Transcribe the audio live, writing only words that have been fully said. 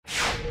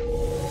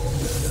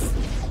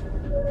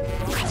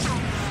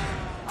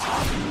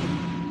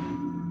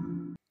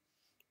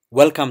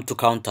Welcome to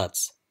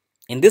Countouts.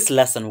 In this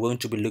lesson, we're going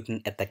to be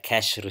looking at the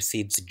cash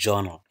receipts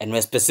journal, and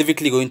we're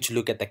specifically going to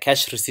look at the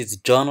cash receipts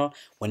journal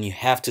when you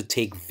have to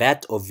take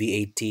VAT or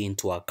VAT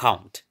into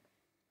account.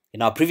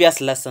 In our previous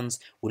lessons,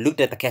 we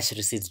looked at the cash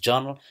receipts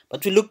journal,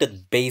 but we looked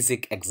at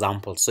basic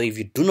examples. So if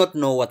you do not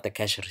know what the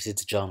cash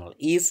receipts journal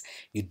is,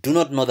 you do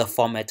not know the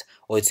format,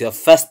 or it's your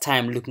first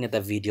time looking at the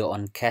video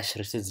on cash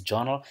receipts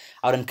journal,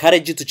 I would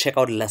encourage you to check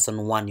out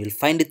lesson 1. You'll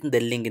find it in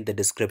the link in the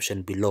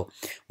description below,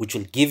 which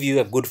will give you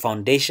a good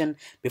foundation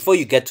before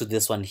you get to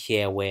this one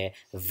here where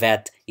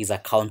VAT is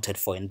accounted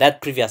for. In that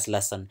previous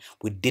lesson,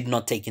 we did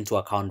not take into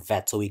account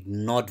VAT, so we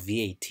ignored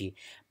VAT.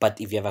 But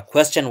if you have a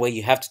question where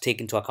you have to take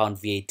into account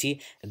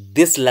VAT,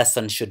 this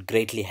lesson should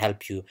greatly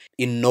help you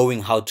in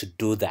knowing how to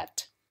do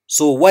that.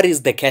 So what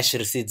is the cash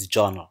receipts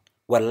journal?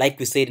 Well, like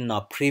we said in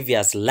our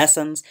previous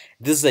lessons,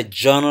 this is a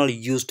journal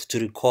used to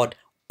record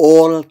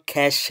all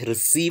cash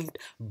received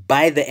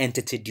by the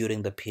entity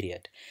during the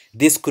period.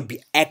 This could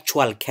be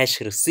actual cash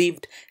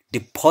received,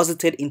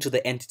 deposited into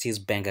the entity's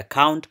bank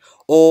account,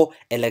 or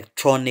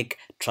electronic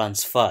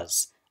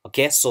transfers.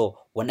 Okay, so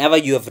whenever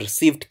you have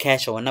received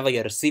cash or whenever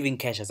you're receiving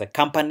cash as a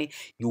company,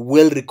 you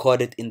will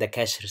record it in the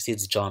cash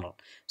receipts journal.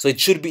 So it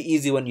should be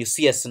easy when you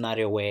see a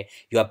scenario where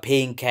you are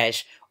paying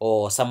cash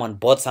or someone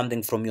bought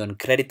something from you on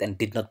credit and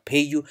did not pay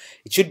you.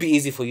 It should be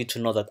easy for you to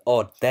know that,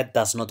 oh, that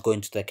does not go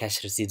into the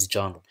cash receipts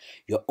journal.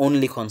 You're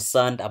only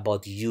concerned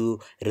about you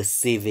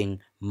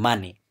receiving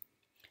money.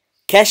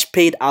 Cash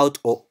paid out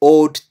or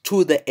owed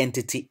to the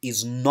entity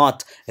is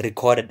not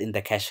recorded in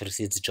the cash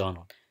receipts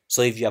journal.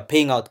 So if you are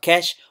paying out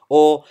cash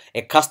or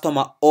a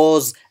customer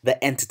owes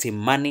the entity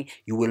money,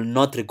 you will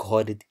not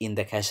record it in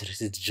the cash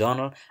receipts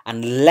journal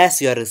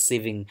unless you are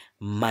receiving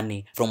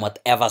money from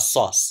whatever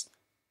source.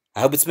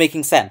 I hope it's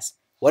making sense.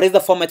 What is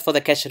the format for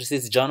the cash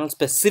receipts journal?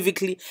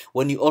 Specifically,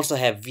 when you also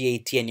have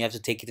VAT and you have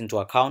to take it into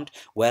account,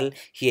 well,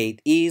 here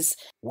it is.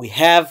 We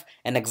have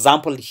an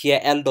example here,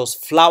 Eldo's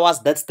Flowers.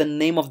 That's the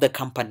name of the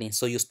company.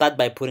 So you start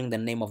by putting the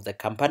name of the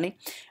company,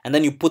 and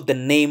then you put the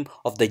name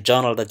of the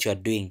journal that you are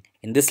doing.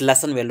 In this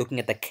lesson, we're looking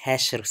at the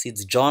cash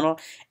receipts journal,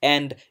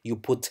 and you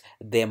put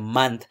the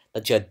month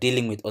that you're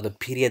dealing with or the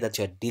period that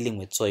you're dealing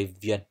with. So if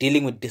you're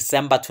dealing with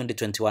December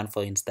 2021,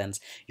 for instance,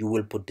 you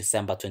will put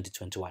December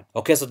 2021.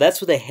 Okay, so that's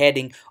with the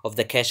heading of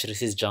the cash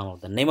receipts journal: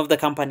 the name of the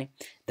company,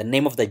 the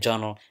name of the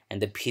journal, and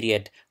the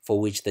period for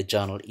which the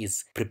journal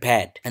is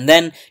prepared. And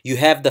then you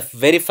have the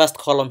very first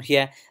column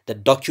here, the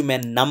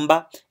document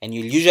number, and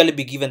you'll usually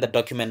be given the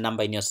document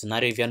number in your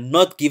scenario. If you're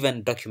not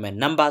given document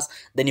numbers,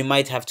 then you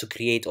might have to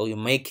create, or you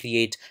may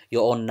create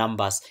your own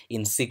numbers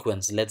in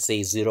sequence. Let's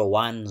say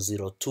 01,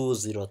 02,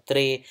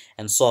 03,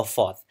 and so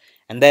forth.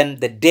 And then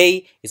the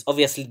day is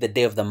obviously the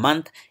day of the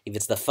month. If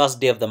it's the first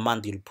day of the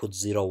month, you'll put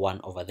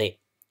 01 over there.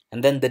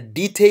 And then the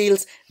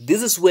details,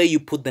 this is where you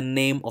put the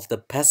name of the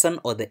person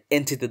or the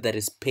entity that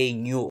is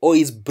paying you or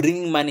is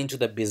bringing money into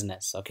the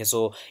business. Okay,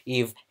 so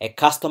if a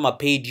customer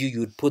paid you,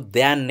 you'd put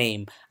their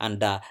name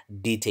under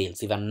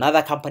details. If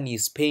another company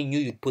is paying you,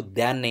 you'd put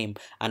their name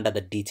under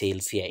the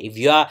details here. If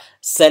you are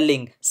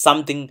selling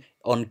something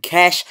on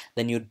cash,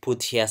 then you'd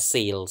put here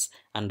sales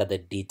under the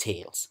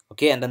details.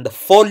 Okay, and then the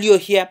folio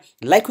here,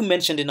 like we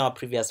mentioned in our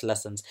previous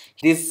lessons,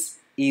 this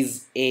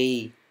is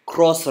a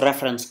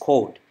cross-reference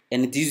code.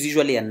 And it is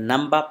usually a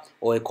number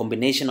or a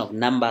combination of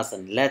numbers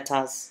and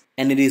letters.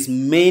 And it is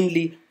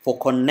mainly for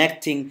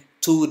connecting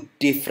two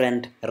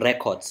different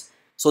records.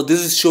 So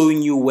this is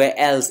showing you where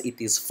else it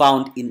is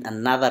found in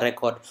another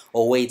record,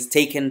 or where it's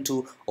taken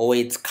to, or where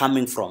it's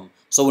coming from.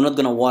 So we're not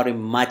going to worry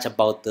much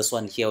about this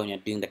one here when you're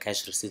doing the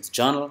cash receipts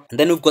journal. And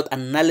then we've got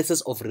analysis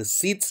of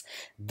receipts.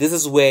 This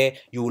is where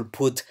you will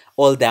put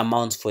all the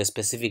amounts for a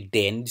specific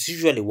day, and it's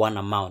usually one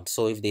amount.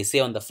 So if they say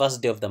on the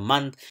first day of the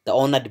month, the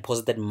owner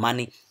deposited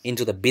money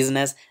into the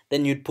business,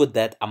 then you'd put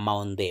that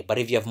amount there. But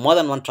if you have more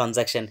than one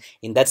transaction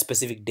in that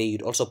specific day,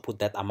 you'd also put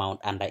that amount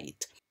under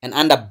it. And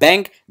under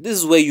bank, this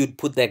is where you'd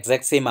put the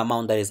exact same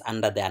amount that is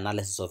under the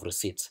analysis of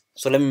receipts.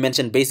 So let me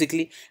mention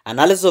basically,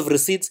 analysis of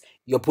receipts,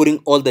 you're putting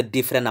all the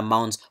different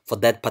amounts for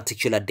that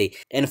particular day.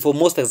 And for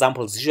most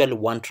examples, usually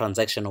one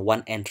transaction or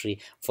one entry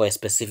for a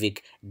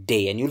specific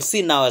day. And you'll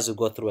see now as we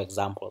go through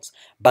examples.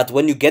 But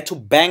when you get to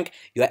bank,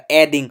 you're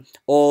adding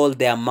all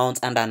the amounts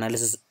under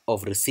analysis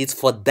of receipts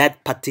for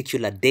that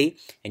particular day,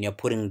 and you're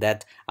putting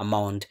that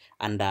amount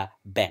under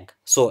bank.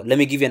 So let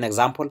me give you an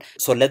example.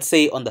 So let's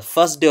say on the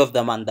first day of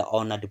the month, the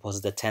owner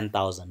deposited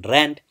 10,000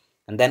 rand.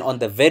 And then on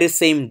the very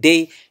same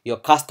day, your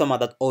customer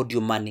that owed you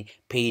money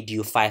paid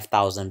you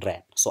 5,000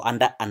 rand. So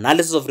under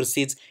analysis of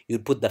receipts,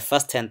 you'd put the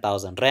first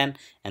 10,000 rand,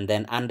 and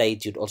then under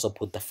it, you'd also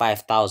put the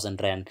 5,000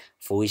 rand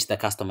for which the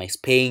customer is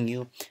paying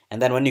you.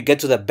 And then when you get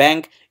to the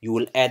bank, you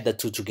will add the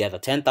two together,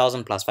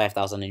 10,000 plus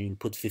 5,000, and you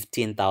put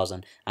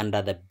 15,000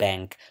 under the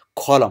bank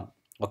column.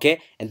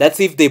 Okay, and that's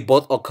if they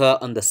both occur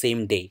on the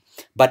same day.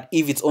 But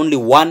if it's only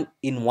one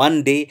in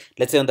one day,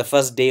 let's say on the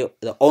first day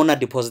the owner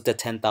deposited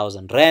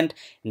 10,000 rand,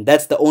 and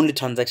that's the only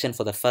transaction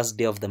for the first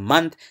day of the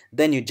month,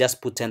 then you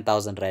just put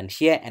 10,000 rand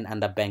here, and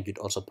under bank you'd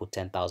also put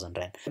 10,000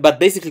 rand. But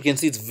basically you can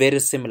see it's very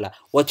similar.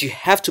 What you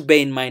have to bear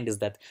in mind is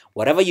that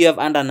whatever you have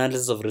under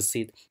analysis of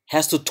receipt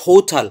has to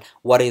total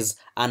what is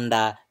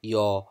under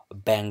your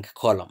bank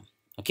column.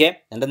 Okay,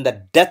 and then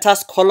the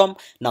debtors column,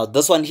 now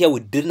this one here we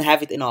didn't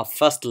have it in our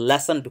first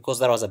lesson because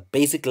that was a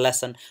basic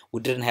lesson.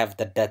 We didn't have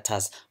the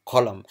debtors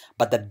column,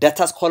 but the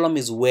debtors column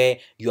is where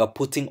you are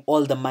putting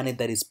all the money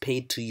that is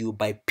paid to you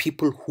by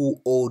people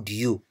who owed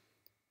you.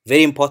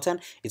 Very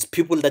important. It's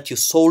people that you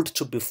sold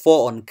to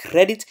before on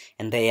credit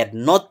and they had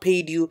not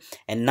paid you,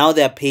 and now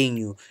they are paying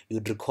you.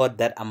 You'd record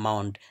that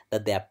amount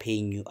that they are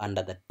paying you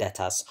under the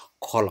debtors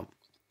column.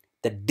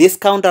 The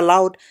discount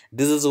allowed,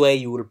 this is where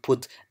you will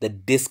put the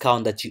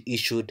discount that you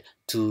issued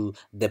to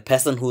the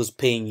person who's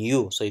paying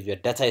you. So if your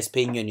debtor is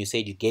paying you and you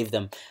said you gave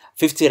them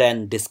 50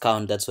 rand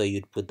discount, that's where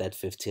you'd put that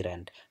 50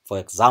 rand, for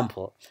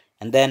example.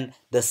 And then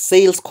the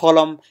sales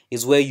column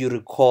is where you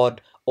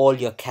record all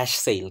your cash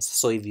sales.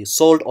 So if you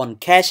sold on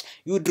cash,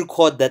 you would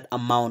record that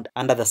amount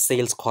under the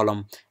sales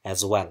column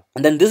as well.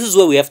 And then this is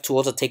where we have to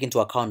also take into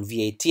account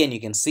VAT, and you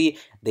can see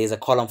there's a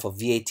column for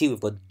VAT. We've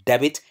got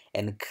debit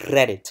and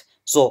credit.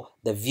 So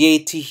the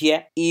VAT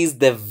here is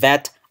the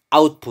VAT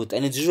output,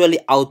 and it's usually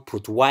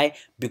output. Why?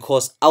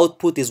 Because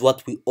output is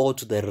what we owe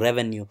to the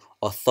revenue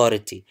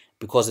authority.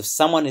 Because if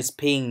someone is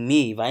paying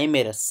me, if I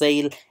made a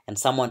sale and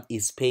someone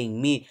is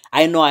paying me,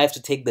 I know I have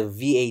to take the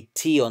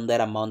VAT on that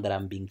amount that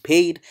I'm being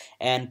paid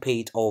and pay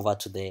it over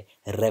to the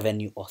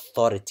revenue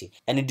authority.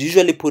 And it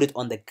usually put it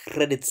on the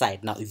credit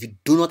side. Now, if you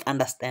do not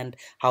understand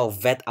how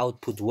VAT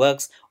output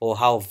works or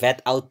how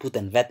VAT output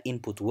and VAT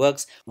input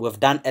works, we've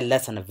done a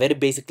lesson, a very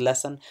basic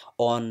lesson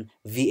on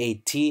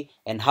VAT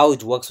and how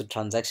it works with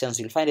transactions.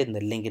 You'll find it in the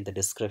link in the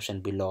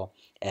description below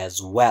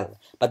as well.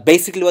 But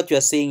basically what you're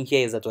saying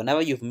here is that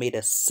whenever you've made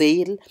a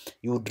sale,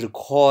 you would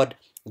record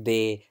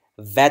the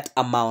VAT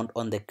amount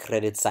on the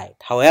credit side.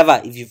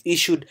 However, if you've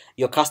issued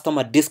your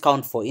customer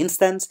discount, for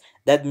instance,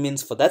 that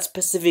means for that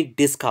specific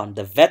discount,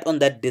 the VAT on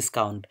that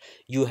discount,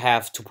 you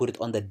have to put it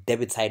on the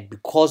debit side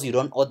because you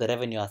don't owe the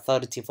revenue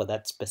authority for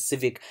that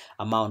specific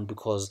amount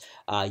because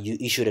you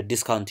issued a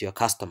discount to your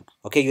customer.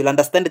 Okay, you'll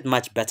understand it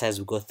much better as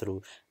we go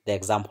through the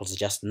examples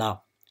just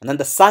now. And then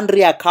the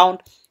sundry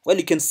account, well,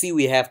 you can see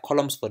we have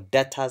columns for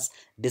debtors,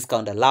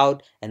 discount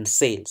allowed, and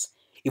sales.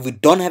 If we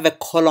don't have a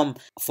column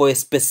for a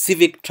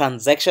specific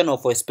transaction or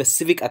for a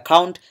specific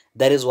account,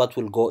 that is what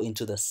will go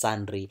into the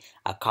sundry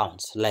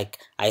accounts. Like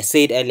I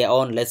said earlier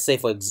on, let's say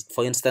for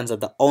instance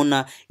that the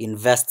owner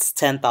invests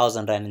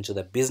 10,000 rand into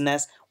the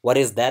business. What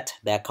is that?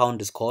 The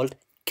account is called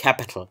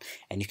capital,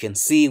 and you can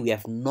see we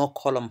have no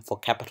column for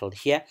capital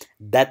here.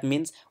 That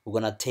means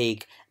we're gonna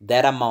take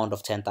that amount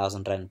of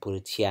 10,000 rand and put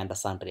it here under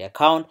sundry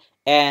account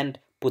and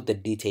put the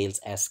details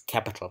as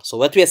capital. So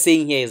what we are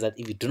saying here is that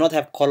if you do not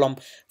have column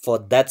for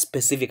that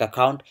specific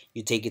account,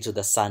 you take it to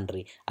the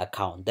sundry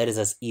account. That is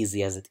as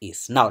easy as it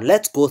is. Now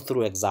let's go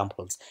through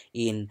examples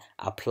in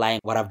applying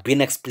what I've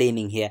been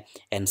explaining here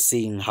and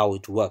seeing how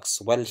it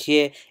works. Well,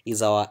 here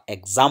is our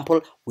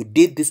example. We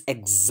did this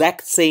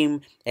exact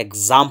same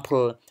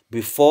example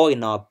before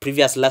in our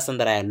previous lesson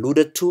that I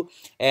alluded to,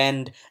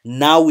 and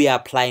now we are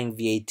applying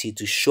VAT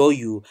to show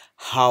you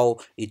how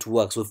it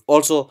works. We've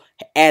also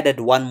added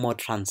one more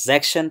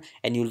transaction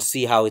and you'll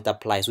see how it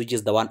applies, which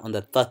is the one on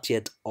the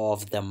 30th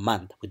of the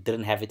month. We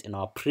didn't have it in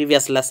our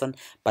previous lesson,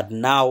 but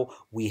now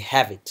we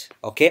have it.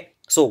 Okay,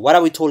 so what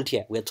are we told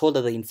here? We are told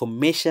that the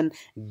information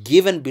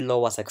given below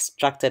was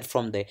extracted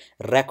from the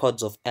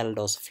records of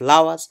Eldos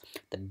Flowers.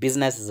 The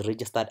business is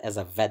registered as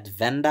a VAT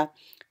vendor.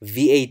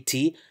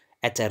 VAT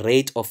at a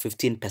rate of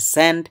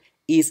 15%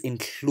 is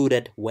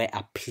included where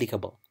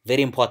applicable.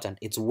 Very important.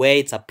 It's where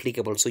it's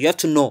applicable. So you have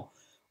to know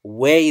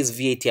where is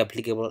VAT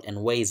applicable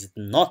and where is it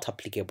not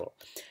applicable.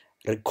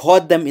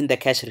 Record them in the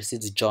cash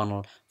receipts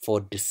journal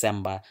for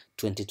December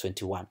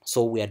 2021.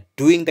 So we are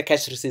doing the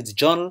cash receipts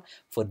journal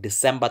for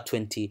December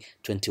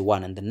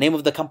 2021, and the name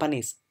of the company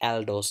is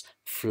Eldos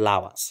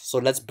Flowers. So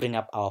let's bring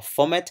up our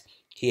format.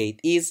 Here it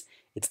is.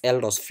 It's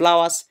Eldos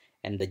Flowers.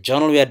 And the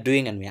journal we are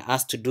doing, and we are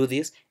asked to do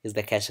this, is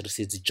the cash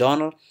receipts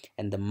journal,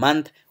 and the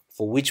month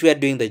for which we are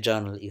doing the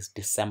journal is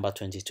December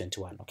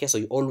 2021. Okay, so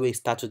you always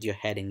start with your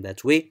heading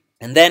that way,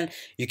 and then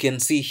you can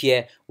see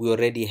here we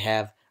already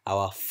have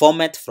our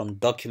format from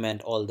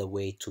document all the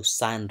way to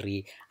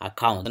sundry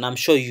account, and I'm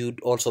sure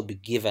you'd also be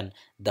given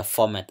the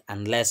format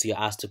unless you're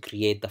asked to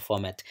create the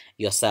format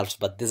yourselves,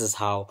 but this is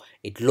how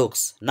it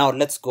looks. Now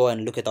let's go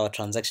and look at our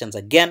transactions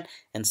again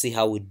and see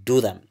how we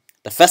do them.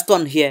 The first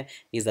one here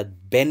is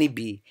that Benny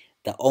B,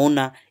 the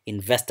owner,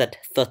 invested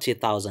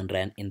 30,000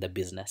 rand in the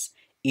business.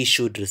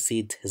 Issued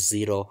receipt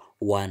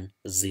 010.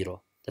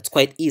 That's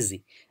quite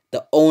easy.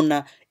 The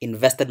owner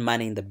invested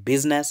money in the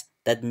business.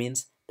 That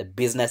means the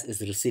business is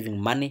receiving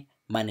money.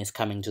 Money is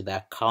coming to the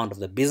account of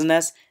the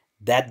business.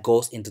 That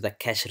goes into the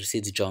cash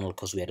receipts journal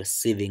because we are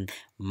receiving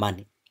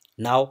money.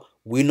 Now,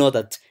 we know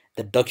that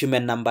The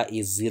document number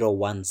is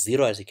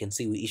 010. As you can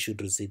see, we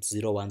issued receipt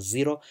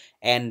 010,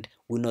 and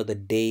we know the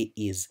day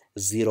is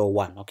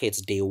 01. Okay,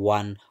 it's day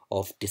 1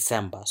 of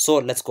December. So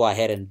let's go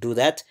ahead and do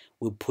that.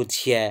 We put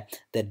here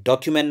the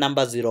document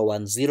number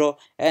 010,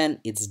 and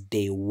it's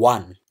day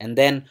 1. And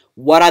then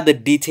what are the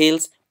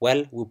details?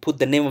 Well, we put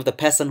the name of the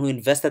person who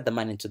invested the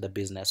money into the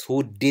business.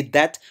 Who did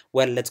that?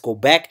 Well, let's go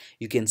back.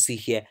 You can see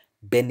here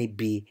Benny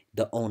B,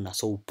 the owner.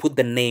 So we put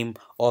the name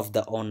of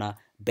the owner,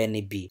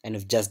 Benny B, and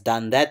we've just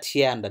done that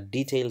here under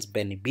details,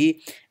 Benny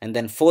B. And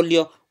then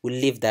folio, we'll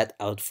leave that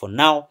out for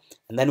now.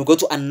 And then we go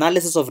to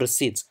analysis of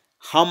receipts.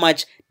 How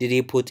much did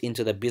he put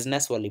into the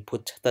business? Well, he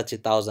put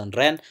 30,000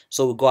 rand.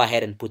 So we go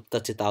ahead and put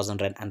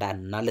 30,000 rand under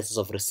analysis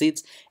of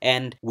receipts.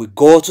 And we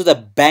go to the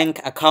bank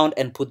account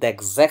and put the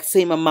exact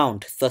same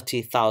amount,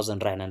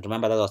 30,000 rand. And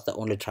remember, that was the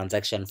only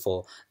transaction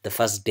for the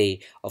first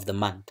day of the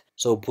month.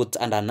 So we put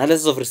under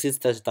analysis of receipts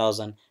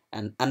 30,000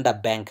 and under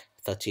bank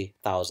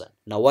 30,000.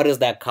 Now, what is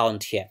the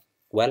account here?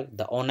 Well,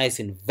 the owner is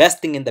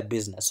investing in the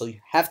business. So you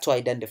have to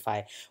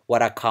identify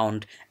what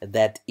account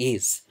that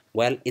is.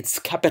 Well, it's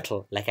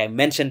capital, like I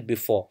mentioned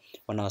before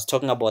when I was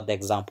talking about the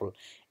example.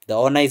 If the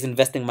owner is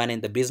investing money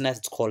in the business,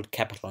 it's called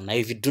capital. Now,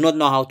 if you do not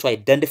know how to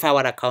identify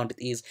what account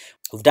it is,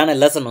 we've done a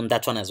lesson on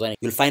that one as well.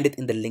 You'll find it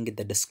in the link in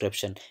the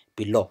description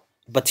below.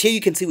 But here you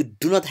can see we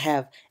do not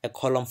have a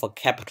column for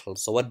capital.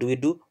 So what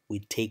do? We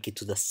take it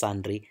to the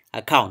sundry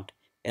account.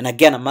 And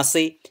again, I must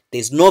say,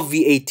 there's no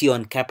VAT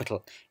on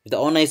capital. If the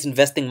owner is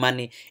investing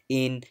money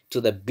into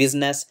the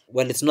business,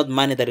 well, it's not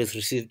money that is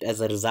received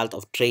as a result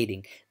of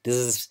trading. This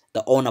is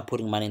the owner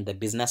putting money in the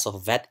business, so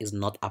VAT is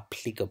not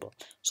applicable.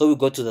 So we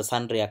go to the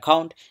sundry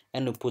account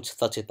and we put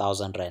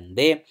 30,000 rand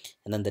there.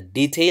 And then the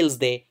details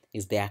there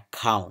is the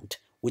account.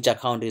 Which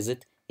account is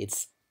it?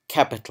 It's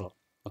capital.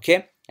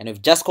 Okay? And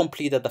we've just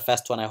completed the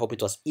first one. I hope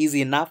it was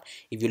easy enough.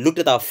 If you looked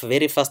at our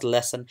very first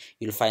lesson,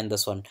 you'll find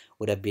this one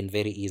would have been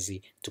very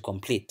easy to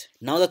complete.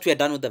 Now that we are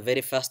done with the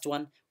very first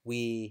one,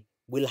 we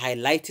will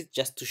highlight it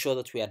just to show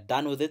that we are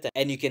done with it.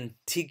 And you can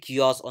tick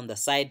yours on the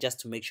side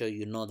just to make sure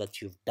you know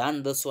that you've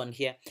done this one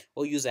here,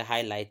 or use a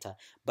highlighter.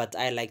 But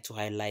I like to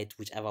highlight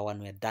whichever one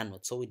we're done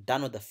with. So we're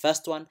done with the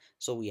first one,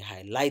 so we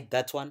highlight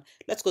that one.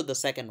 Let's go to the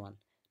second one.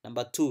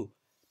 Number 2,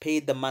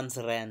 pay the month's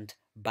rent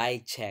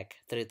by check.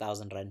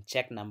 3,000 rand,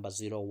 check number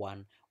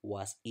 01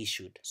 was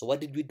issued. So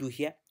what did we do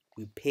here?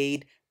 We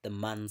paid the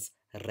month's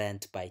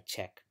rent by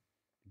check.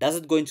 Does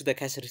it go into the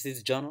cash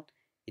receipts journal?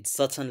 It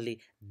certainly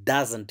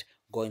doesn't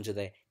go into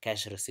the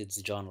cash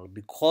receipts journal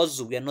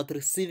because we are not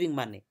receiving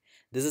money.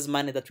 This is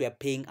money that we are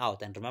paying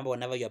out. And remember,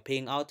 whenever you're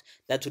paying out,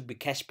 that would be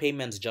cash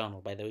payments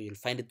journal. By the way, you'll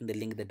find it in the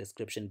link in the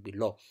description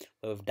below,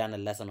 where we've done a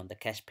lesson on the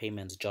cash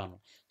payments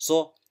journal.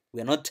 So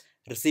we are not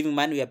receiving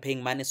money, we are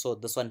paying money. So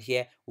this one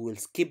here we will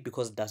skip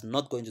because it does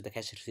not go into the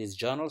cash receipts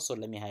journal. So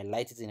let me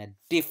highlight it in a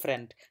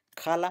different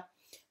color.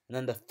 And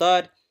then the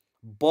third,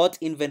 bought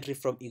inventory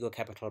from Ego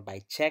Capital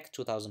by check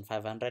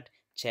 2,500,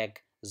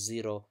 check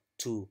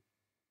 02.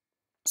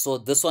 So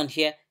this one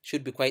here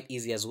should be quite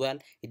easy as well.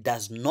 It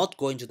does not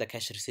go into the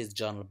cash receipts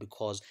journal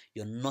because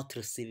you're not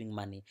receiving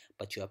money,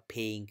 but you are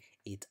paying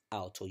it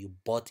out, or you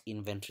bought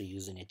inventory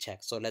using a check.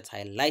 So let's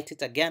highlight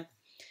it again.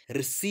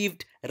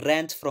 Received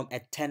rent from a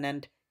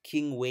tenant,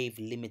 King Wave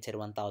Limited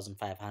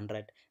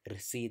 1,500,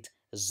 receipt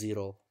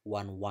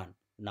 011.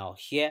 Now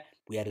here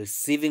we are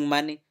receiving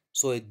money,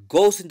 so it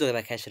goes into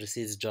the cash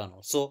receipts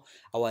journal. So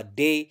our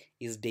day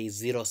is day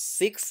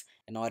 06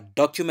 and our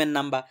document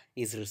number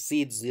is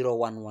receipt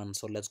 011.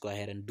 So let's go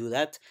ahead and do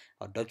that.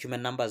 Our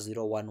document number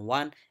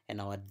 011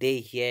 and our day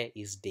here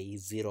is day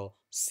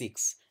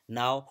 06.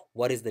 Now,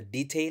 what is the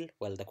detail?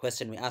 Well, the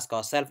question we ask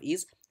ourselves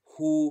is,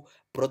 who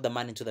brought the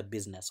money into the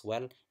business?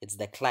 Well, it's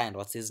the client.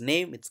 What's his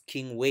name? It's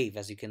King Wave.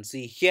 As you can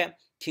see here,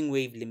 King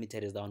Wave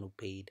Limited is the one who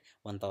paid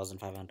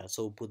 1,500.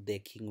 So we put there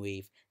King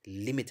Wave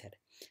Limited.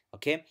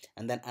 Okay,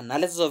 and then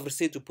analysis of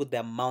receipt, we put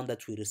the amount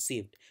that we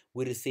received.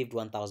 We received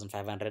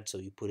 1,500, so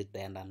you put it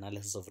there in the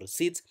analysis of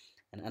receipts.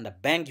 And under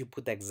bank, you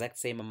put the exact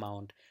same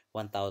amount,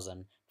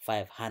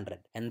 1,500.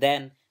 And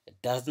then it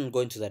doesn't go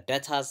into the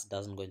debtors,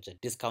 doesn't go into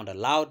discount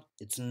allowed.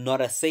 It's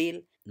not a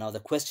sale. Now the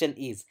question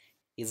is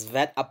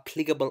VAT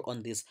applicable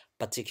on this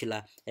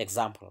particular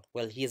example?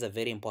 Well, here's a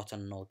very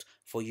important note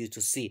for you to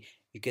see.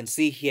 You can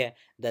see here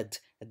that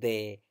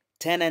the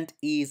tenant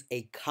is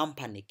a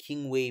company,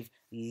 King Wave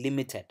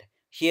Limited.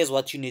 Here's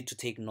what you need to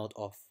take note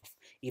of.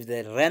 If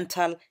the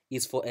rental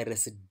is for a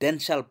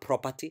residential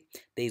property,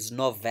 there is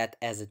no VAT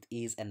as it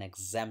is an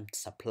exempt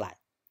supply.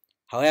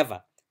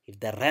 However, if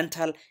the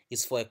rental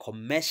is for a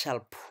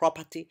commercial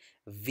property,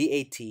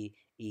 VAT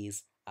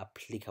is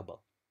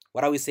applicable.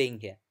 What are we saying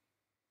here?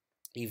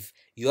 If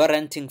you're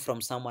renting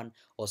from someone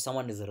or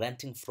someone is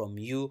renting from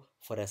you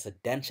for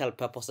residential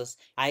purposes,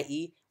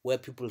 i.e. where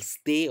people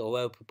stay or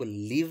where people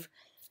live,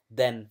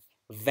 then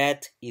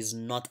VAT is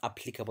not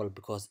applicable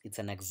because it's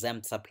an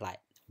exempt supply.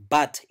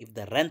 But if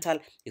the rental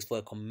is for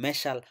a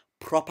commercial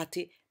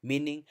property,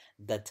 meaning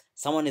that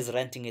someone is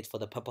renting it for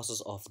the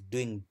purposes of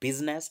doing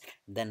business,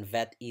 then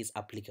VAT is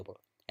applicable.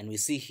 And we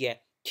see here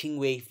King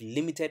Wave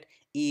Limited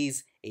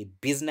is a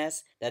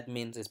business, that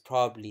means it's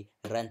probably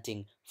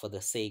renting for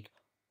the sake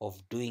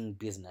of doing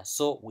business.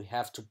 So we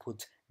have to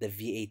put the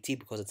VAT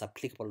because it's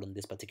applicable on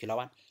this particular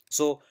one.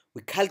 So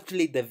we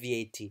calculate the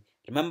VAT.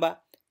 Remember,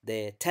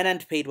 the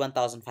tenant paid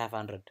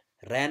 1,500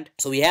 rand,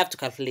 so we have to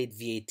calculate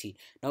VAT.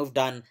 Now, we've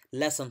done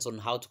lessons on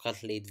how to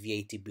calculate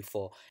VAT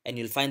before, and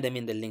you'll find them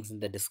in the links in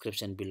the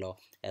description below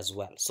as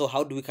well. So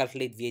how do we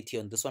calculate VAT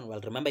on this one?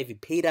 Well, remember, if you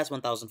paid us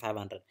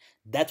 1,500,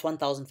 that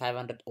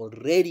 1,500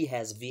 already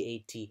has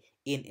VAT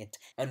in it,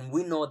 and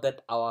we know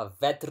that our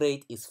VAT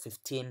rate is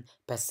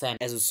 15%,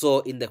 as we saw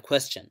in the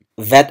question.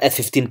 VAT at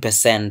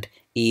 15%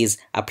 is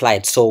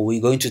applied, so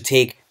we're going to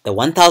take the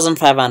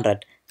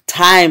 1,500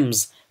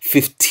 times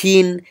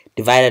 15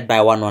 divided by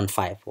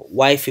 115.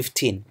 Why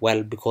 15?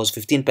 Well, because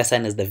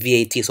 15% is the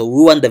VAT, so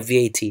we want the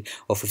VAT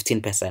of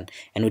 15%,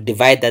 and we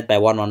divide that by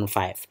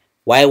 115.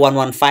 Why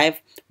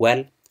 115?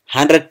 Well,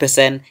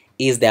 100%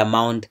 is the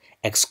amount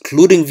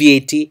excluding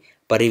VAT,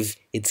 but if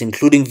it's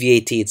including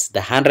VAT, it's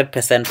the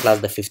 100% plus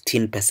the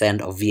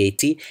 15% of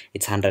VAT,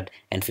 it's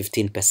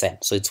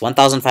 115%. So it's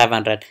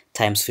 1,500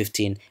 times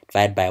 15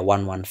 divided by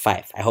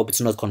 115. I hope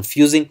it's not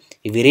confusing.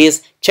 If it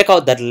is, check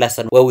out that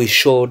lesson where we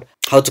showed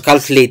how to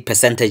calculate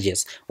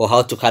percentages or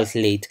how to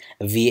calculate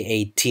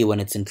VAT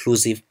when it's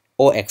inclusive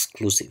or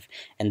exclusive,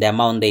 and the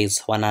amount there is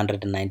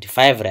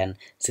 195 rand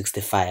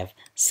 65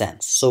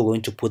 cents. So we're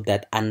going to put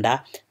that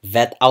under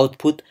VAT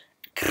output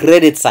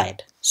credit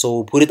side. So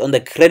we'll put it on the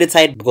credit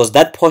side because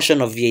that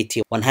portion of VAT,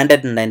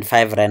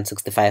 195 rand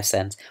 65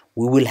 cents,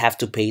 we will have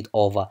to pay it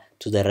over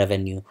to the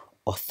revenue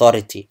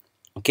authority.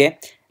 Okay,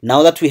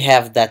 now that we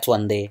have that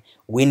one there,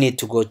 we need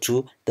to go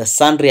to the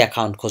sundry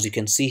account because you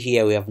can see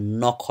here we have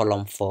no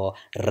column for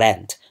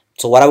rent.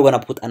 So what are we going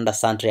to put under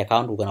sundry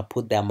account? We're going to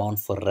put the amount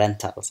for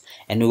rentals,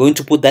 and we're going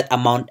to put that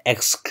amount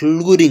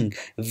excluding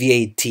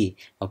VAT.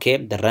 Okay,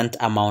 the rent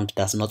amount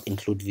does not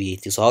include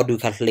VAT. So how do we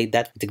calculate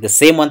that? We take the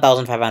same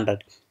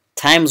 1,500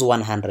 times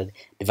 100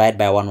 divided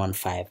by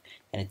 115,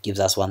 and it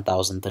gives us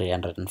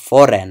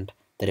 1,304 rand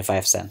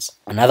 35 cents.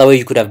 Another way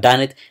you could have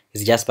done it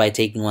is just by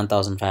taking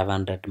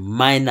 1,500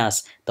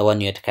 minus the one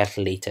you had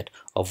calculated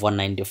of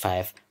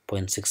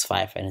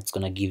 195.65, and it's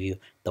going to give you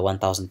the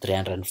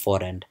 1,304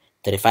 rand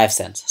 35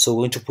 cents. So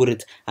we're going to put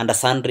it under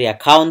sundry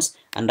accounts,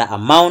 under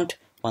amount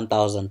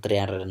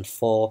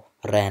 1,304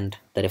 rand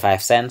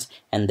 35 cents,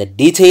 and the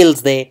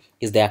details there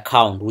is the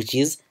account, which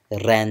is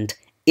rent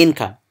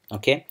income.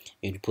 Okay,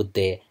 you put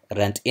the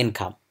rent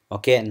income.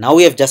 Okay, now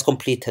we have just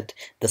completed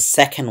the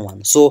second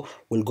one, so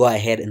we'll go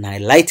ahead and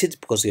highlight it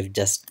because we've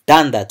just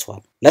done that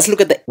one. Let's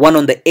look at the one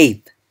on the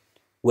 8th.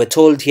 We're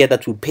told here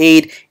that we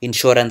paid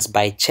insurance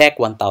by check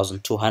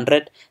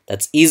 1,200.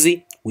 That's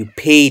easy. We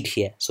paid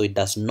here, so it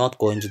does not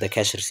go into the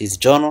cash receipts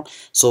journal,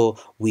 so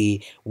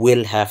we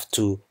will have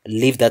to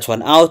leave that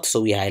one out,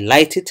 so we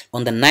highlight it.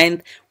 On the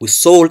 9th, we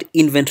sold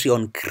inventory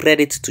on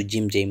credit to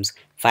Jim James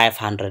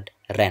 500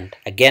 rand.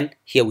 Again,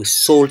 here we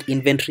sold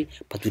inventory,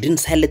 but we didn't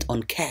sell it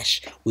on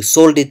cash. We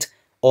sold it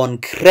on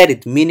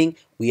credit, meaning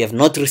we have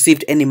not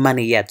received any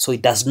money yet, so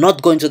it does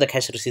not go into the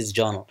cash receipts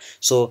journal.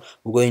 So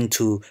we're going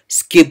to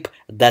skip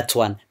that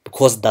one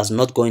because it does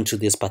not go into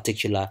this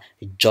particular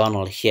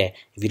journal here.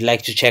 If you'd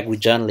like to check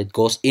which journal it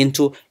goes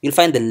into, you'll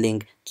find the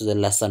link to the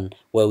lesson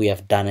where we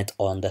have done it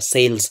on the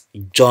sales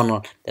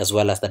journal as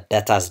well as the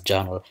debtors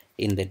journal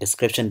in the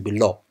description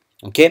below.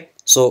 Okay,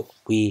 so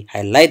we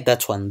highlight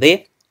that one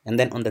there. And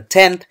then on the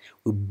 10th,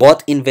 we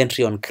bought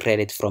inventory on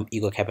credit from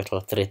Ego Capital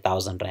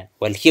 3,000 rand.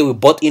 Well, here we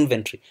bought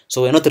inventory,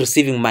 so we're not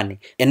receiving money.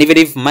 And even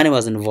if money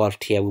was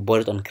involved here, we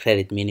bought it on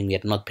credit, meaning we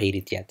had not paid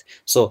it yet.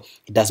 So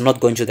it does not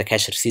go into the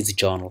cash receipts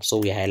journal. So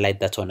we highlight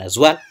that one as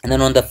well. And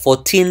then on the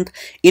 14th,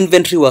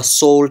 inventory was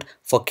sold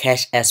for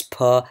cash as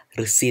per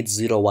receipt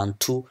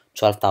 012,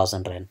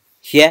 12,000 rand.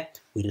 Here,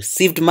 we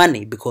received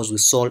money because we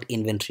sold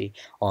inventory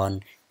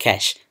on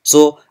cash.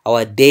 So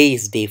our day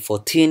is day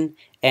 14.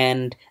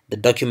 And the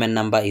document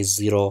number is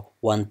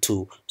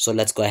 012. So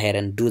let's go ahead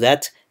and do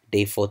that.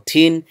 Day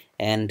 14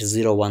 and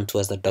 012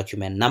 as the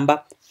document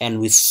number.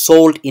 And we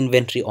sold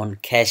inventory on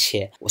cash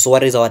here. So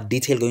what is our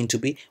detail going to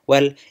be?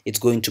 Well, it's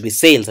going to be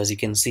sales. As you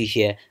can see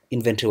here,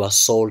 inventory was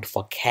sold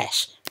for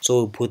cash.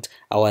 So we put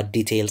our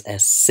details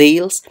as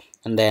sales,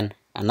 and then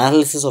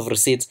analysis of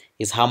receipts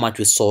is how much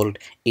we sold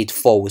it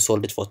for. We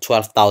sold it for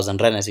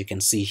 12,000 rand, as you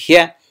can see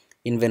here.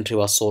 Inventory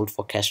was sold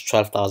for cash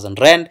 12,000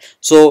 rand,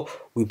 so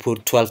we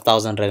put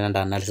 12,000 rand under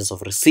analysis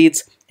of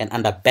receipts, and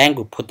under bank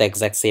we put the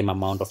exact same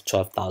amount of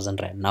 12,000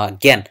 rand. Now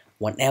again,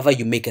 whenever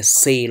you make a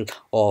sale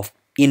of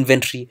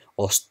inventory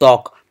or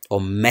stock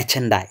or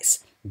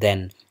merchandise,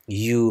 then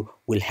you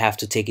will have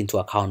to take into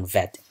account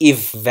VAT.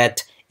 If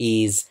VAT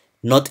is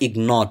not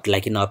ignored,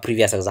 like in our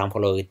previous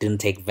example, or we didn't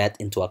take VAT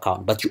into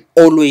account, but you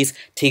always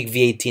take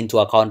VAT into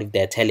account if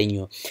they're telling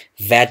you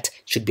VAT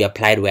should be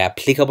applied where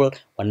applicable.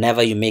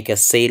 Whenever you make a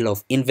sale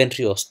of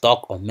inventory or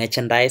stock or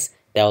merchandise,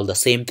 they're all the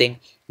same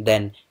thing,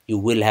 then you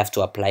will have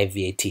to apply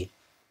VAT.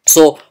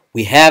 So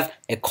we have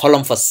a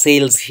column for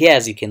sales here,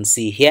 as you can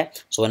see here.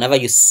 So whenever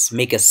you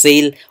make a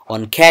sale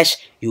on cash,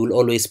 you will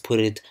always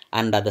put it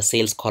under the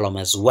sales column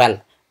as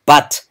well.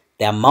 But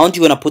the amount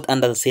you want to put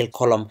under the sale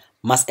column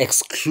must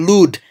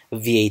exclude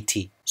VAT.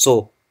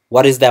 So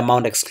what is the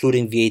amount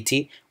excluding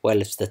VAT?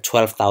 Well, it's the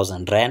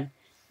 12,000 Rand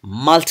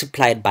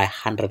multiplied by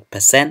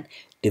 100%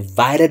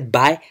 divided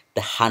by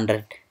the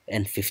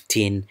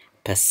 115%.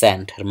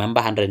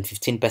 Remember,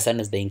 115%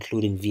 is the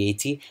including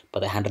VAT, but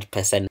the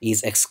 100%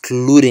 is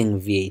excluding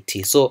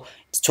VAT. So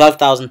it's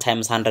 12,000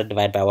 times 100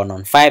 divided by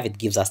 115. It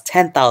gives us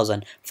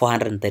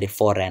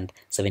 10,434 Rand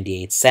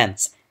 78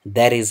 cents.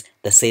 That is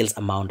the sales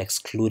amount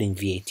excluding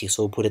VAT.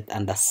 So we'll put it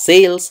under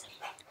sales,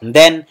 and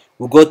then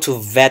we go to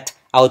VAT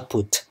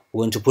output.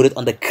 We're going to put it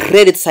on the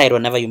credit side.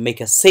 Whenever you make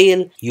a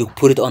sale, you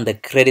put it on the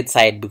credit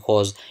side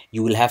because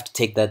you will have to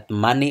take that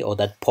money or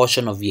that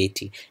portion of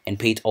VAT and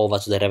pay it over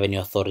to the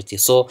revenue authority.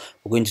 So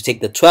we're going to take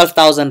the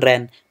 12,000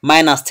 Rand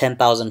minus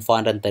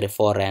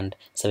 10,434 Rand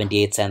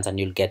 78 cents, and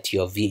you'll get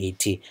your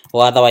VAT.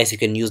 Or otherwise, you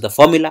can use the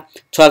formula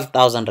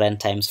 12,000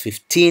 Rand times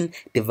 15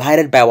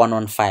 divided by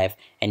 115,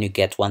 and you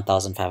get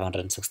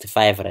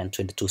 1,565 Rand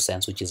 22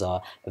 cents, which is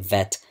our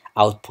VAT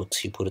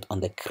output. You put it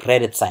on the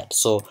credit side.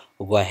 So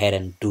we'll go ahead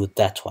and do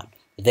that one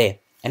there,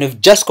 and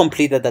we've just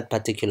completed that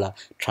particular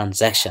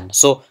transaction.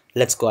 So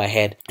let's go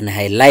ahead and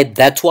highlight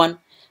that one.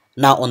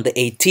 Now on the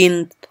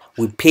 18th,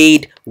 we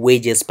paid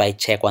wages by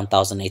check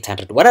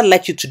 1,800. What I'd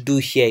like you to do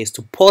here is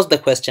to pause the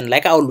question,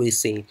 like I always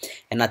say,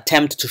 and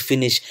attempt to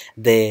finish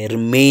the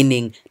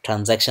remaining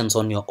transactions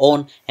on your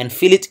own and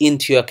fill it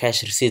into your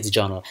cash receipts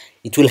journal.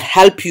 It will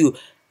help you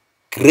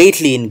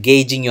greatly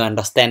engaging your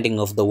understanding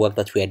of the work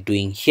that we are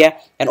doing here,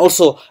 and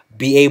also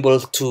be able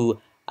to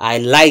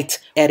highlight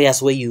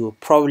areas where you're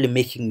probably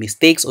making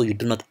mistakes or you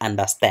do not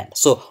understand.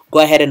 So go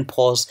ahead and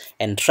pause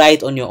and try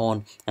it on your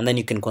own, and then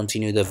you can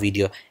continue the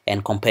video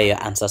and compare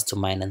your answers to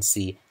mine and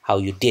see how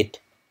you did.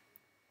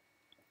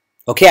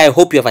 Okay, I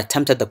hope you have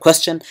attempted the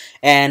question,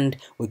 and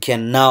we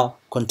can now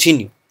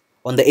continue.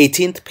 On the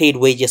 18th, paid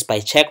wages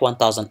by check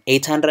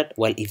 1,800.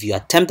 Well, if you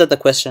attempted the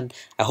question,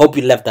 I hope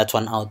you left that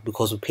one out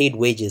because we paid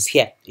wages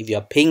here. If you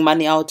are paying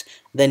money out,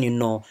 then you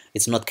know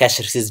it's not cash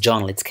receipts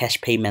journal, it's cash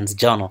payments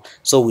journal.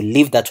 So we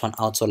leave that one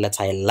out. So let's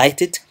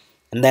highlight it.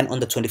 And then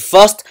on the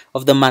 21st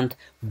of the month,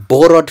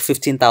 borrowed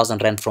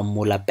 15,000 Rand from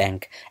Mula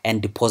Bank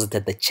and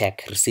deposited the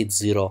check, receipt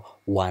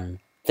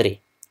 013.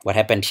 What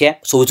happened here?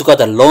 So we took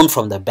out a loan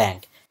from the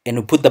bank and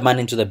we put the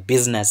money into the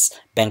business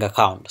bank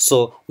account.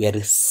 So we are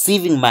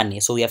receiving money,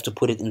 so we have to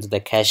put it into the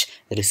cash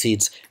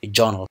receipts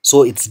journal.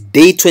 So it's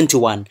day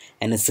 21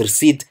 and it's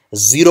receipt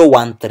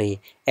 013,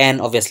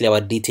 and obviously our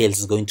details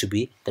is going to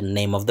be the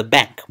name of the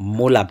bank,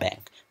 Mula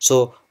Bank.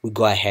 So we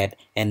go ahead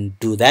and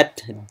do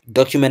that.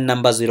 Document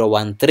number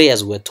 013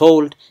 as we're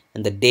told,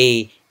 and the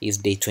day is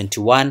day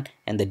 21,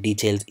 and the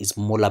details is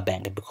Mula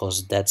Bank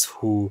because that's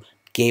who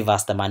gave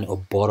us the money or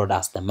borrowed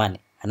us the money.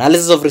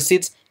 Analysis of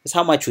receipts is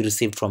how much we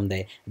received from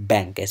the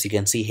bank. As you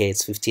can see here,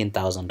 it's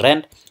 15,000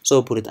 Rand. So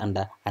we put it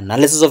under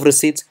analysis of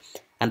receipts.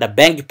 Under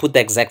bank, you put the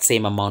exact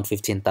same amount,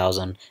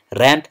 15,000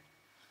 Rand.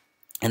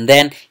 And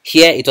then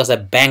here it was a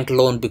bank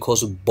loan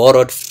because we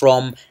borrowed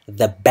from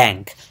the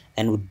bank.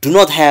 And we do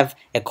not have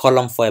a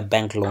column for a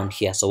bank loan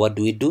here. So what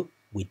do?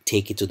 We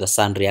take it to the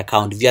sundry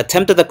account. If you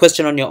attempted the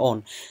question on your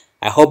own,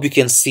 I hope you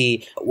can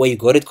see where you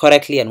got it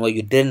correctly and where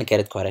you didn't get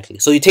it correctly.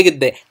 So you take it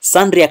the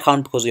sundry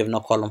account because we have no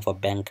column for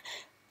bank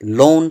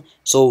loan,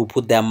 so we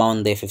put the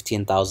amount there,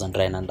 15,000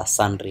 Rand, under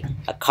sundry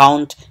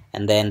account,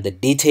 and then the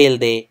detail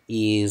there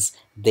is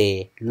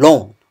the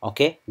loan.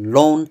 Okay,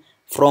 loan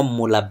from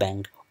Mula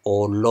Bank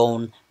or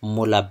loan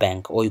Mula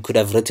Bank, or you could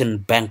have written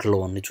bank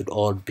loan. It would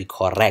all be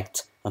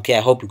correct. Okay, I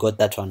hope you got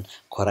that one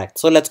correct.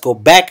 So let's go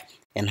back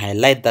and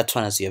highlight that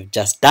one as you have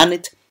just done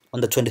it.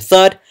 On the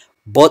 23rd,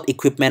 bought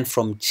equipment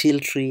from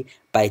Chiltree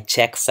by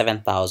check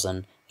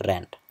 7,000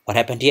 Rand. What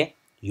happened here?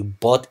 You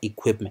bought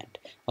equipment.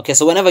 Okay,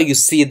 so whenever you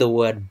see the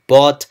word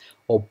bought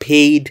or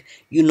paid,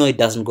 you know it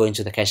doesn't go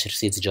into the cash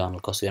receipts journal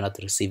because we're not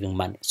receiving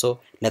money.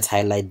 So let's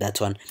highlight that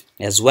one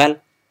as well.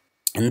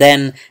 And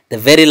then the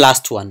very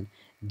last one,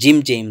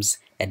 Jim James,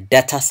 a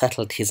debtor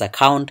settled his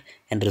account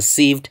and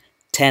received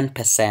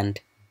 10%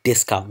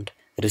 discount,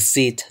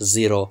 receipt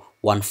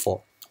 014.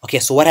 Okay,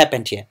 so what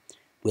happened here?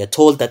 We are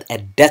told that a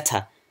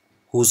debtor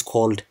who's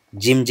called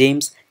Jim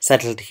James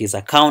settled his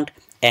account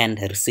and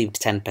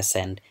received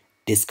 10%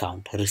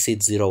 discount,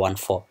 receipt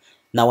 014.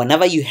 Now,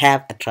 whenever you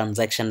have a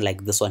transaction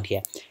like this one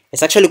here,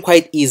 it's actually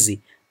quite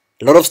easy.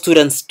 A lot of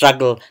students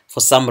struggle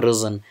for some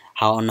reason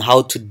on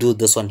how to do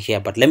this one here,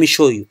 but let me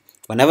show you.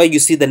 Whenever you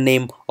see the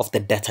name of the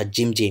debtor,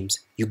 Jim James,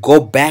 you go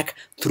back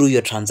through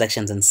your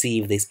transactions and see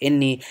if there's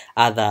any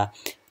other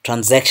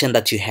transaction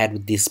that you had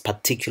with this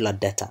particular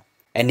debtor.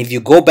 And if you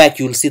go back,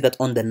 you'll see that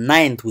on the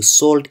 9th, we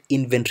sold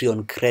inventory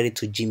on credit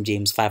to Jim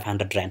James,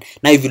 500 Rand.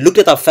 Now, if you looked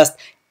at our first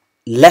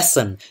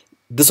lesson,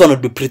 this one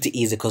would be pretty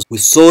easy because we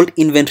sold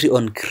inventory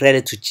on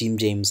credit to Jim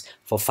James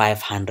for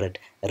 500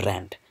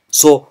 Rand.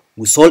 So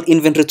we sold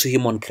inventory to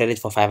him on credit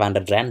for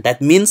 500 Rand. That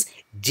means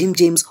Jim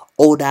James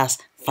owed us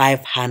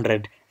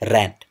 500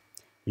 Rand.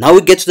 Now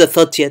we get to the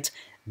 30th.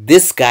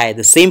 This guy,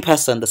 the same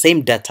person, the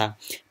same debtor,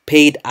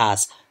 paid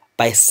us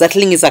by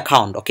settling his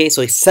account. Okay,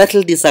 so he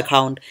settled his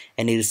account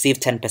and he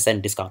received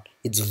 10% discount.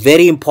 It's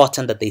very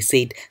important that they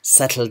said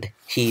settled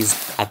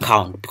his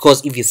account,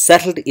 because if he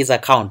settled his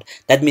account,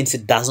 that means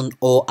it doesn't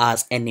owe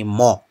us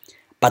anymore.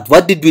 But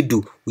what did we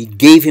do? We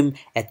gave him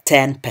a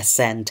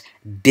 10%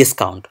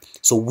 discount.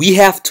 So we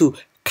have to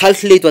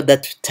calculate what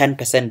that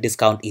 10%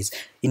 discount is.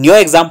 In your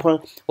example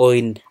or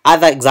in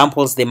other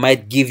examples, they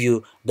might give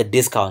you the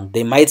discount.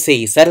 They might say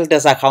he settled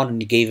this account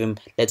and you gave him,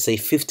 let's say,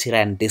 50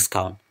 Rand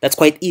discount. That's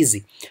quite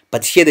easy.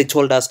 But here they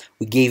told us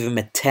we gave him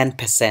a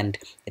 10%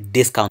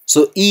 discount.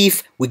 So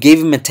if we gave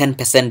him a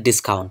 10%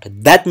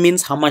 discount, that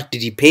means how much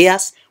did he pay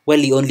us? Well,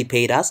 he only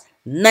paid us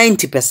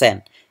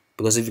 90%.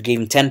 Because if you gave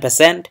him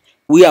 10%,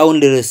 we are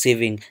only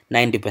receiving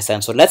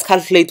 90%. So let's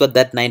calculate what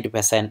that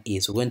 90%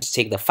 is. We're going to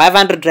take the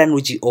 500 Rand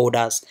which he owed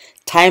us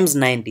times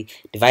 90,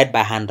 divide by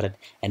 100,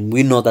 and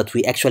we know that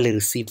we actually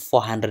received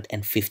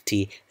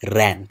 450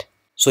 Rand.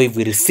 So if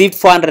we received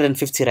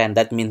 450 Rand,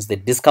 that means the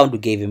discount we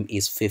gave him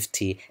is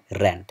 50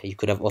 Rand. You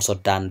could have also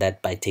done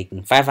that by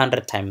taking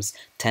 500 times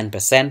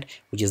 10%,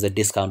 which is the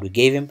discount we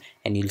gave him,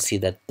 and you'll see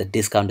that the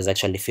discount is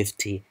actually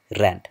 50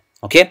 Rand.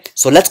 Okay,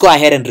 so let's go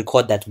ahead and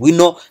record that. We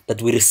know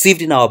that we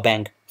received in our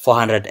bank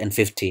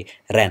 450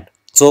 Rand.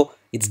 So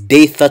it's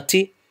day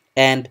 30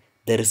 and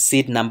the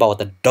receipt number or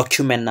the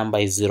document number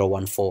is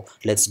 014.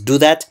 Let's do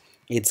that.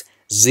 It's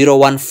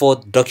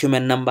 014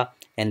 document number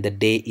and the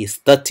day is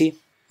 30.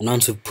 And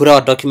once we put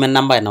our document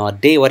number and our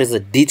day, what is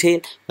the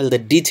detail? Well, the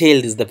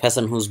detail is the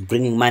person who's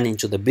bringing money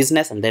into the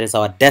business, and there is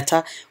our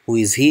debtor. Who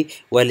is he?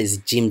 Well, it's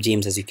Jim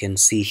James, as you can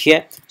see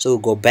here. So we'll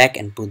go back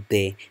and put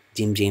the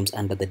Jim James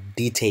under the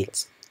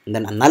details. And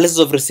then analysis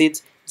of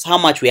receipts is how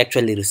much we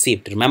actually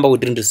received. Remember, we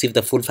didn't receive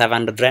the full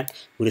 500 Rand.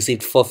 We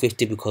received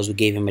 450 because we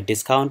gave him a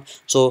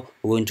discount. So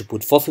we're going to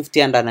put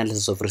 450 under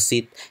analysis of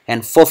receipt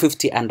and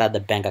 450 under the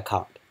bank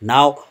account.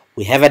 Now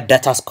we have a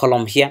debtors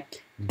column here.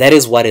 That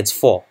is what it's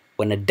for.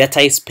 When a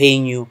debtor is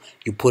paying you,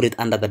 you put it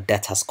under the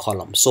debtors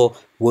column. So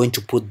we're going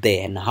to put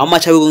there. And how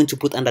much are we going to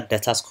put under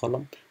debtors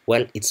column?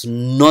 Well, it's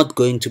not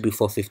going to be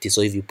 450.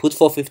 So if you put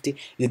 450,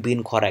 you'd be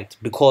incorrect,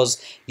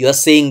 because you are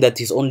saying that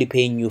he's only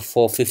paying you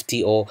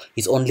 450 or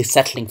he's only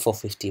settling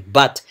 450.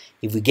 But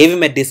if we gave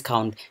him a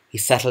discount, he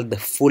settled the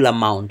full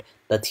amount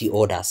that he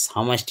owed us.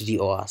 How much did he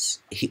owe us?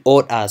 He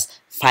owed us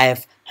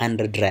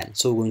 500 Rand.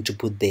 So we're going to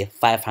put there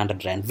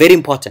 500 Rand. Very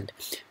important.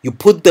 You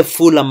put the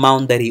full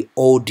amount that he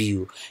owed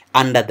you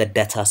under the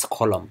debtors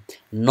column,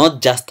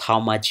 not just how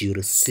much you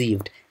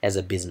received as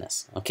a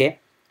business. Okay.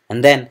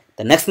 And then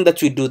the next thing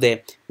that we do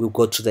there, we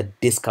go to the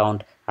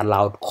discount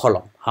allowed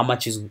column. How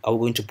much are we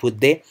going to put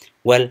there?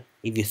 Well,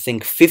 if you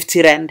think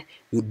 50 Rand,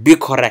 you'd be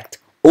correct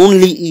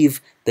only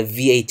if the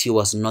VAT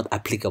was not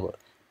applicable.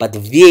 But the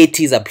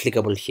VAT is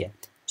applicable here.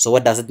 So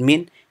what does it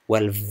mean?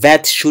 Well,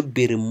 VAT should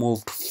be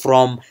removed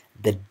from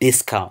the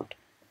discount.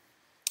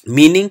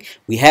 Meaning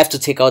we have to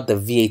take out the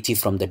VAT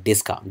from the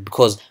discount,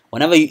 because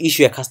whenever you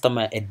issue a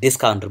customer a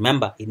discount,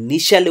 remember,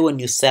 initially when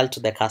you sell to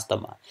the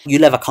customer,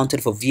 you'll have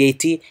accounted for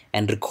VAT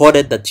and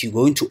recorded that you're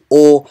going to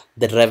owe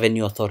the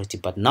revenue authority.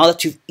 But now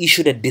that you've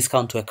issued a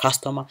discount to a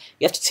customer,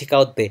 you have to take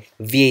out the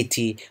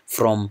VAT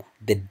from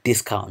the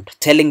discount,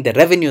 telling the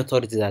revenue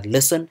authority that,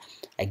 listen,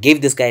 I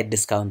gave this guy a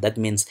discount. That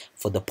means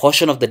for the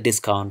portion of the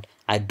discount,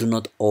 I do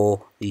not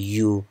owe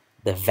you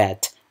the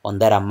VAT on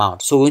that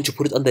amount. So we're going to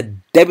put it on the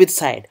debit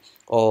side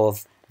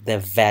of the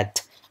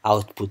VAT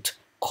output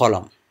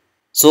column.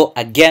 So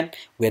again,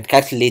 we had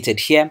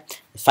calculated here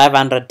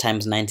 500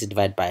 times 90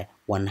 divided by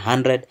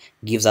 100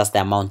 gives us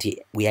the amount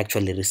we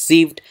actually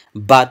received,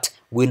 but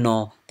we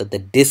know that the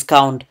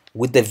discount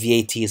with the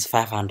VAT is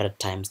 500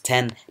 times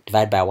 10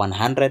 divided by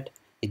 100.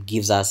 It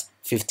gives us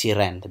 50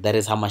 Rand. That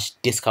is how much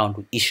discount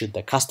we issued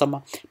the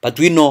customer. But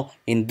we know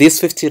in this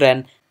 50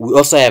 Rand, we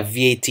also have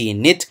VAT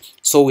in it.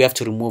 So we have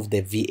to remove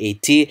the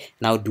VAT.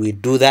 Now, do we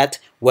do that?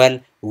 Well,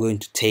 we're going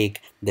to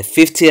take the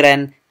 50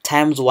 Rand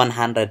times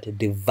 100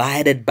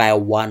 divided by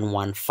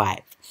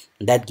 115.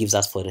 And that gives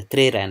us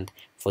 43 Rand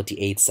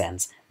 48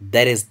 cents.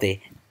 That is the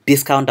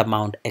discount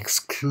amount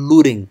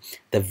excluding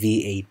the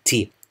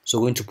VAT. So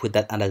we're going to put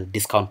that under the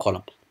discount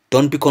column.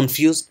 Don't be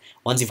confused.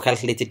 Once you've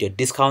calculated your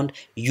discount,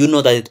 you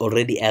know that it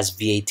already has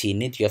VAT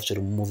in it. You have to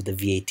remove the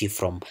VAT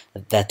from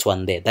that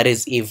one there. That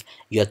is if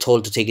you are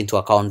told to take into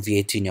account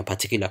VAT in your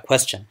particular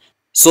question.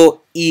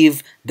 So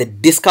if the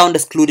discount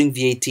excluding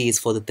VAT is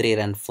 43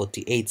 Rand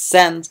 48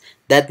 cents,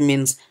 that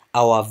means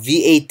our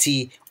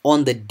VAT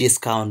on the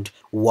discount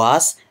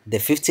was the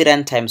 50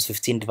 Rand times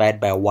 15 divided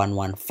by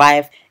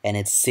 115, and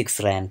it's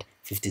 6 Rand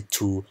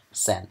 52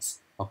 cents.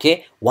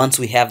 Okay, once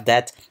we have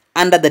that,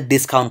 under the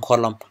discount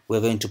column,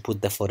 we're going to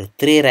put the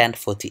 43 Rand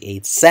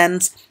 48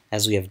 cents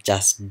as we have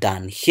just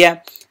done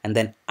here. And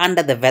then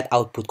under the VAT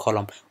output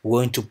column,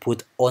 we're going to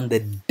put on the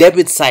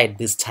debit side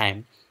this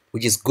time,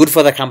 which is good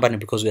for the company,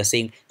 because we are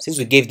saying, since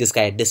we gave this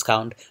guy a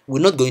discount,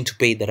 we're not going to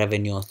pay the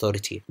revenue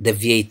authority the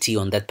VAT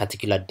on that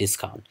particular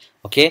discount.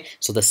 Okay,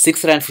 so the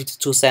 6 Rand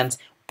 52 cents,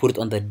 put it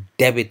on the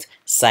debit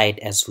side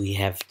as we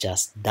have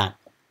just done.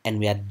 And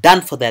we are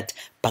done for that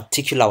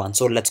particular one.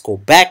 So let's go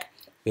back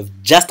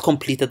We've just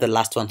completed the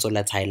last one, so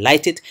let's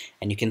highlight it,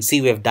 and you can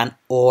see we have done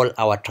all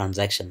our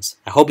transactions.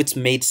 I hope it's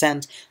made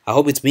sense. I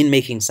hope it's been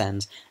making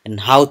sense,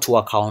 and how to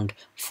account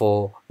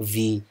for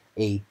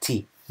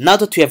VAT. Now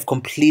that we have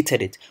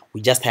completed it,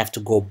 we just have to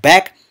go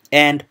back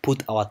and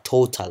put our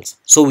totals.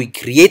 So we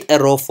create a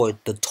row for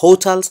the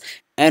totals,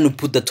 and we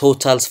put the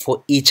totals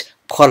for each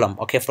column,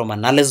 okay, from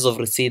analysis of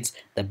receipts,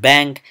 the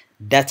bank,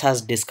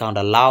 debtors, discount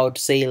allowed,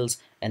 sales,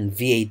 and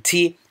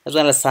VAT, as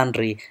well as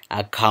sundry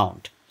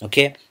account,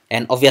 okay.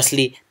 And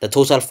obviously the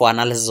total for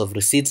analysis of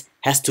receipts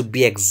has to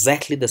be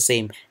exactly the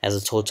same as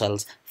the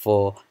totals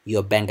for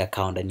your bank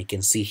account, and you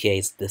can see here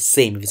it's the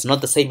same. If it's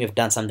not the same, you've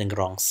done something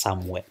wrong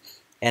somewhere.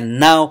 And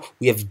now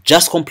we have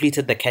just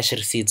completed the cash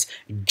receipts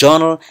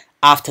journal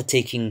after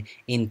taking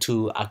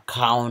into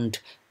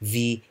account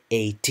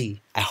VAT.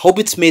 I hope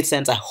it's made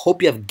sense. I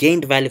hope you have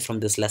gained value from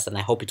this lesson.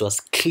 I hope it was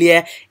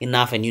clear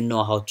enough and you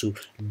know how to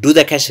do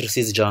the cash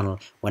receipts journal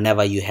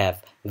whenever you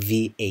have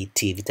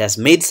VAT. If it has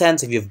made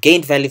sense, if you've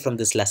gained value from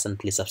this lesson,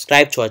 please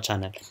subscribe to our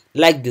channel,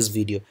 like this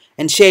video,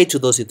 and share it to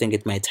those you think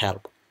it might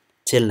help.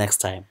 Till next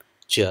time,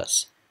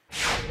 cheers.